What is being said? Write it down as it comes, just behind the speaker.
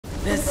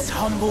This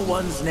humble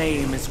one's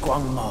name is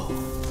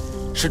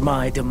GUANGMOU. Should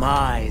my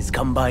demise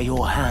come by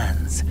your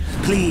hands,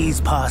 please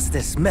pass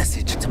this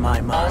message to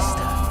my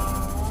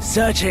master.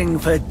 Searching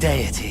for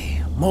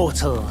deity,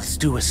 mortals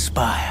do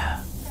aspire.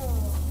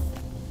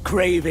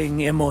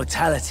 Craving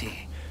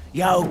immortality,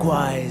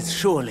 Yaoguais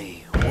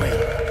surely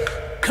will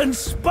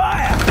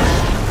conspire!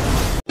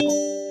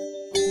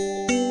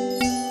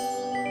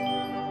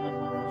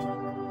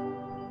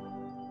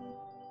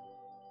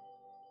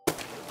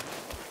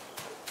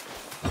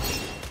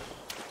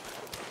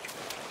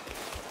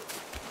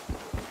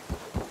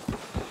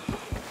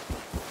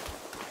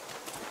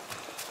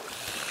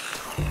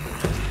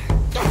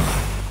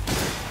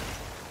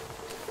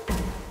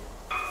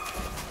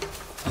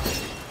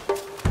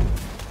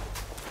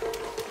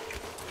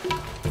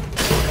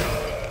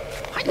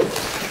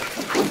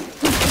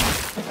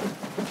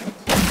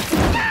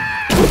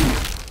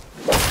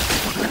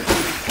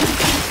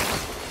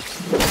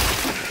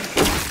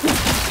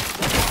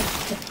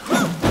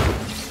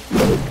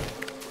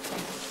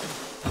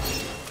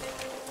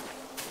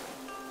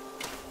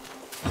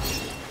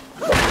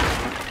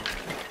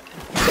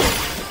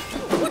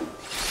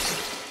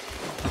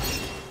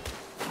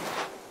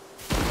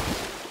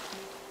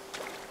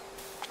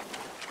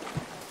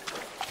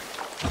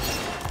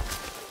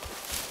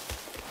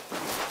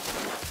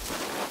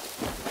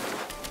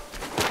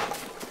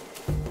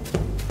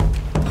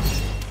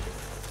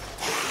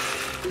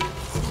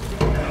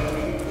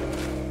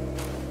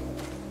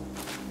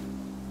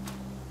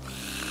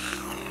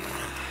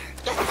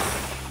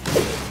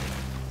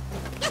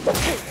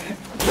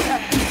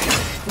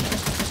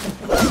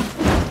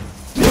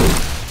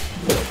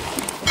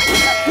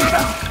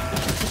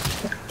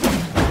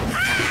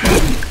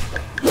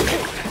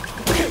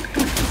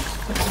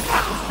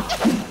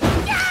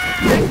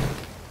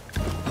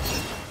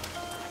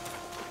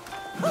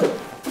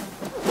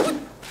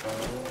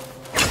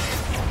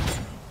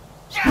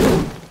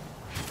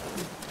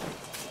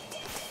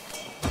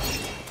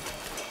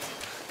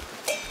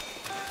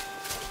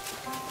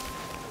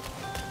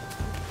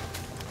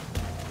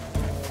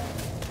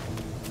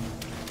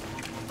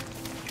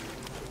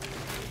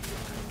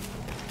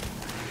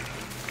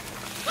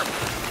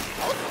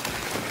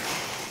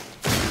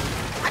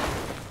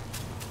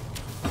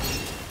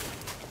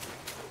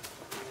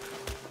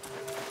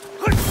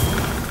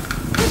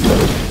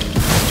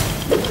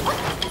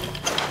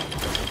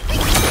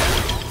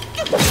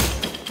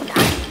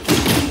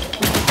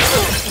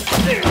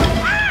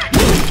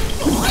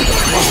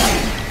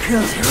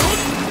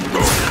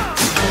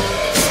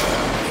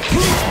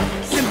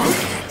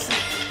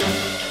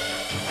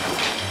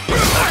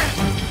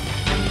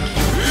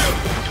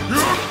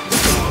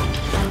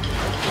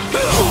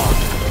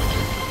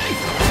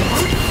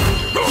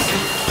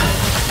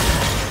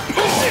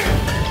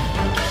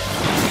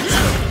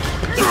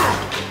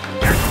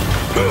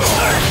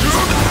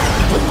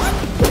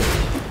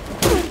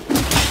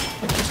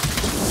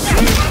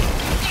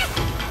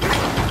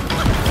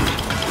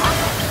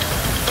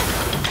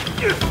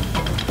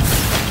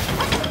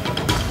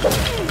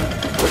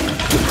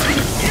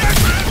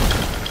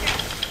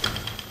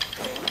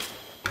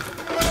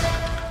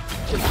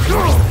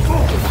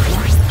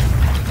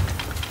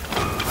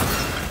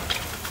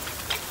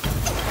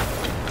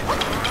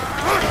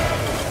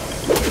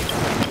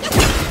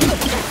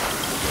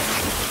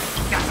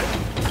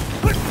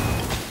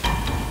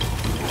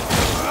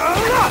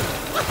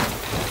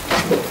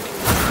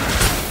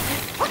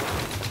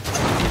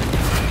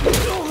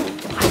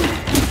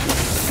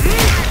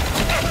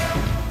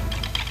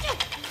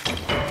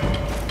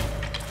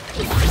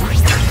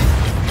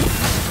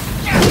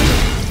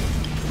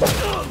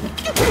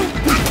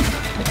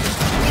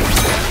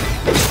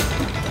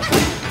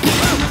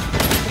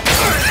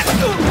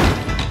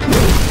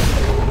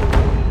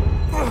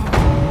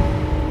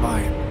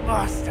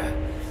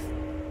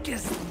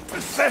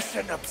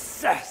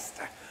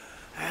 Obsessed.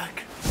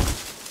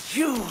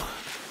 You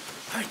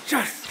are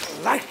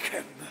just like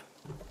him.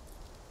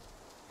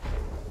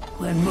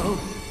 GUANGMOU.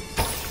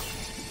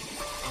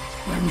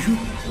 Guangzhou.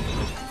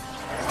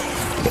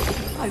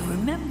 I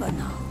remember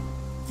now.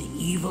 The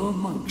evil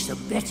monks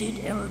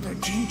abetted Elder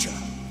Ginger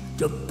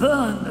to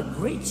burn the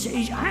great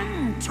sage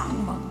and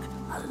tongue monk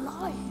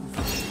alive.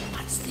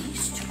 That's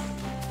these two.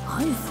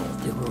 I thought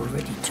they were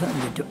already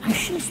turned into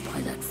ashes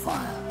by that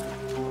fire.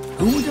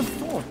 Who would have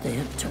thought they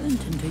had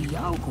turned into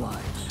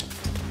Yaoguais?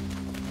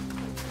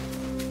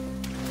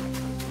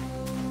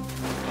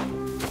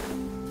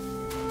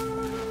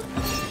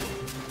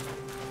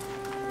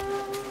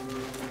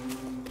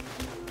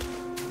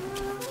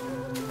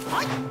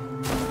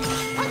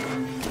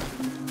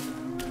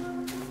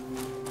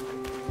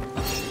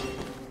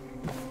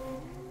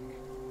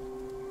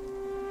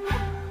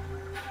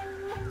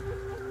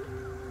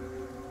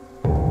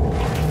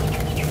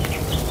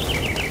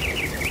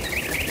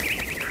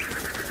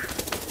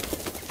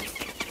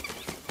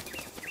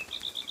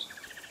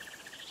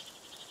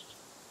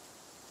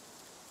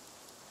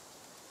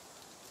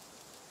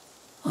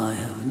 I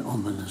have an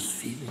ominous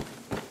feeling.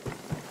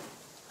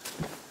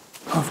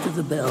 After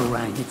the bell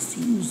rang, it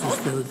seems as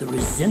though the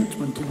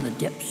resentment in the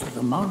depths of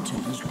the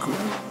mountain has grown.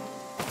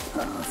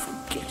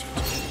 Ah, forget it.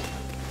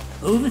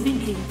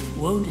 Overthinking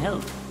won't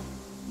help.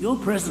 Your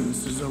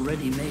presence has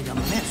already made a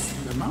mess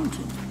in the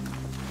mountain.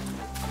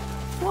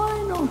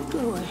 Why not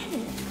go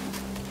ahead?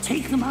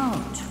 Take them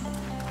out,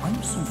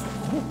 once and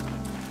for all.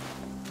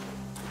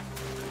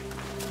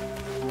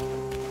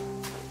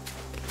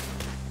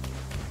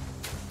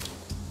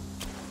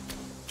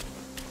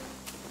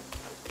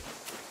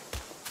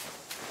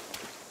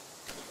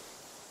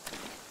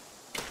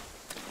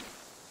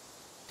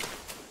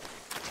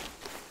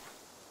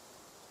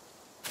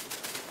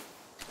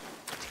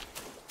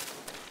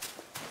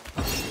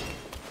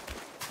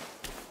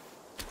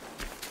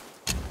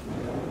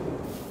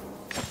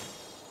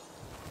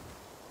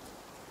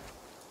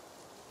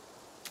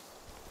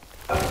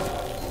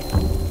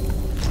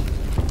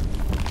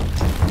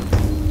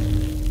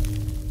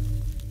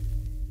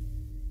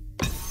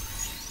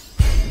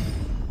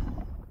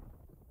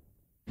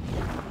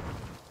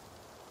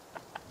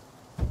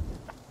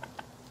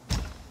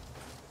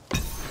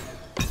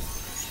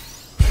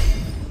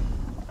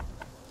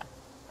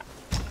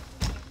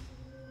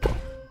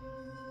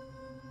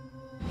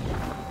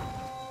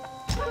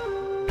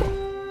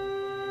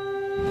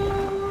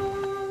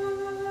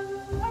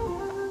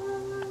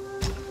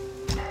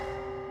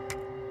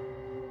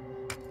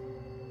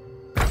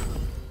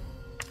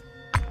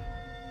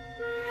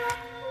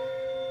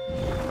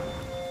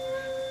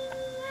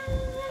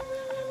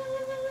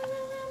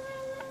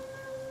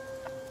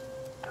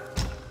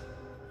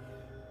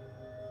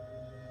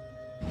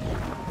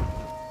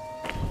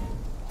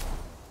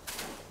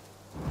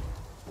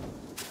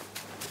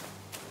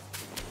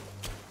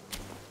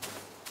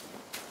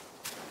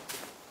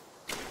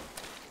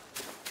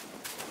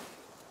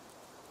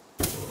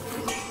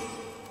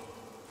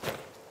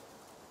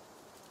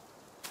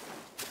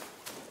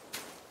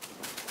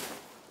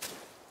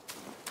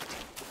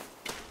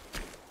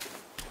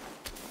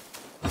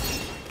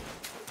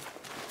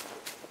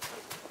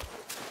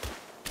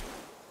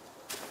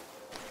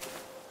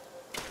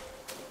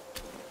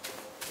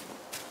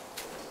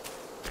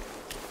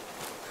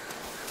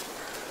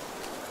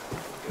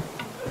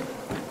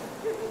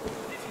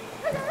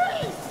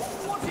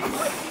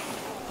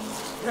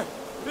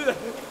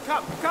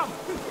 Come!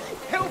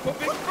 Help a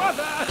big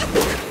brother!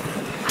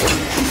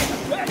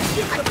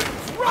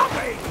 It's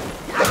Robbie!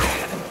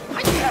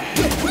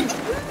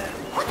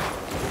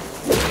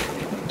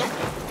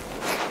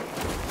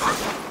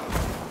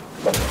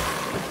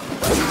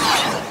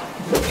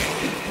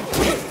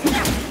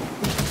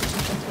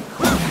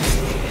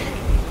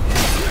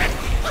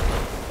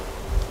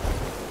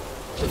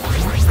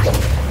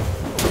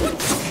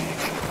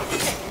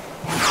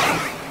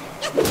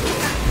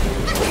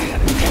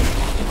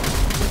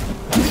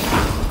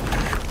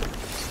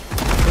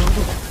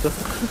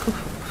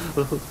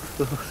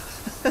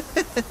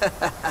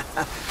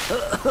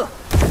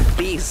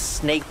 These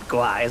snake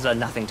guys are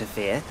nothing to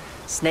fear.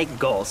 Snake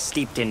gall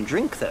steeped in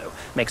drink, though,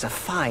 makes a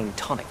fine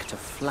tonic to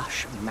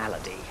flush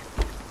malady.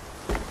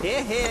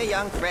 Here, here,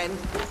 young friend.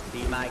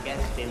 Be my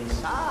guest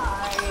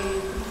inside.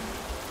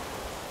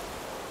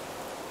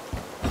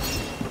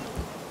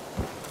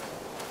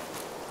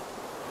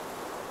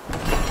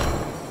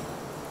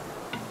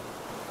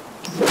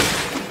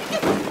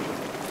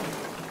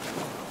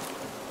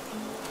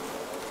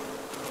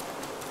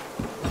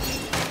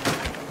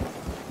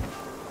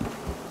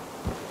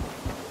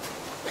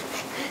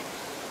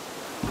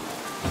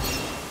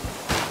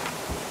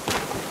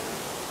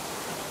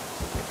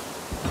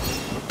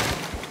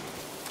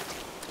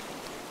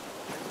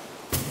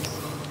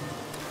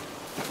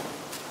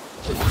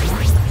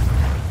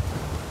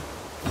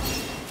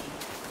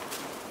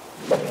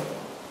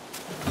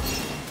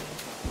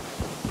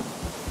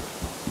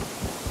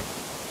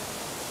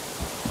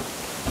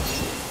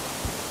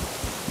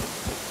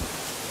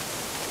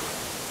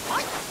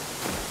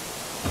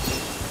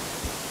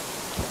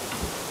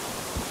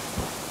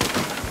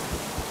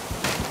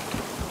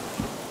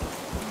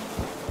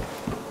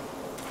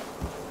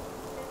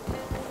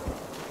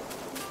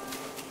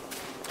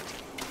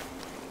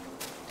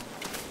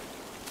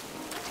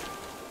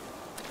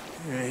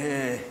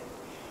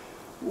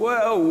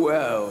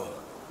 Well.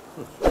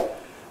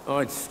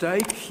 I'd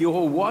stake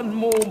you're one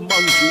more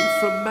monkey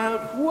from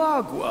Mount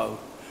WUKONG.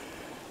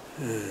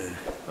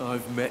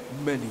 I've met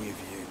many of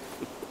you.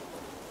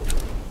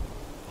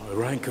 My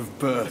rank of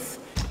birth.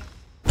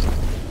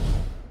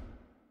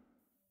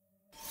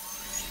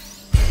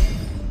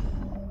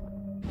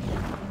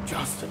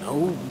 Just an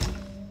old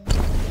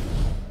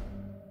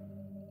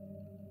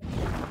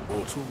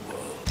mortal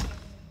world.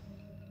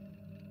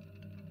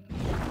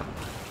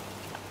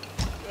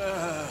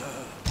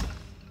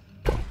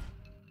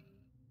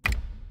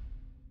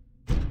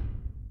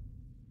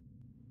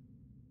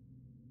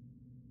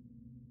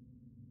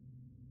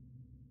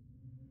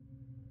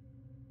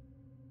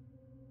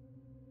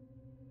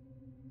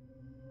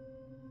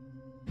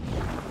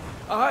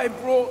 I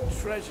brought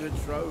treasure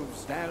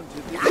troves down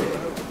to this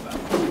road.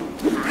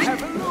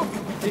 Have a look.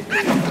 It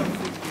is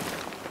something you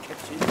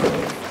catch in your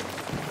face.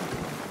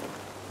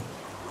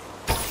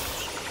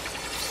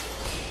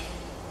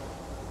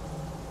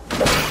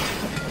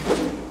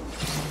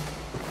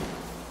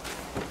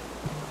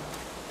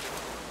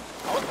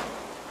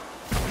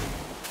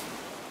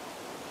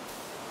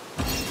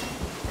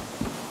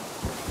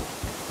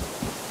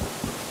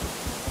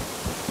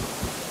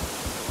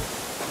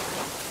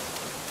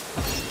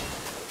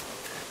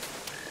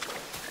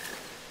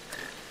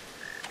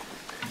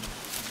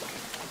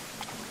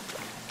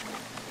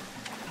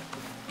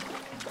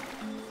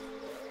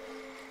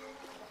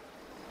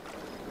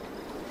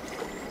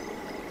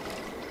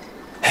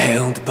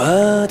 Hailed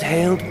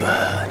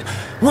bird,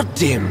 what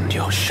dimmed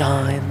your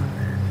shine?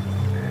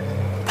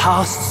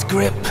 Past's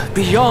grip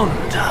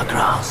beyond our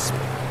grasp,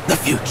 the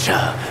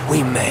future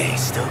we may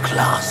still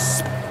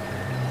clasp.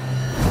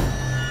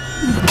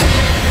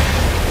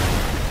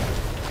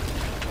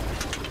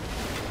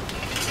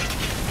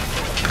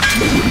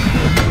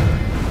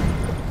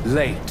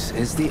 Late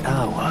is the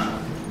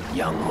hour,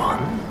 young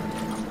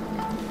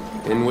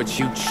one, in which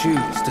you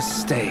choose to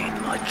stain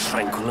my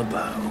tranquil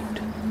abode.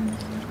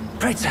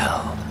 Pray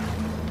tell,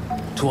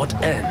 to what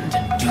end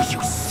do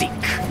you seek?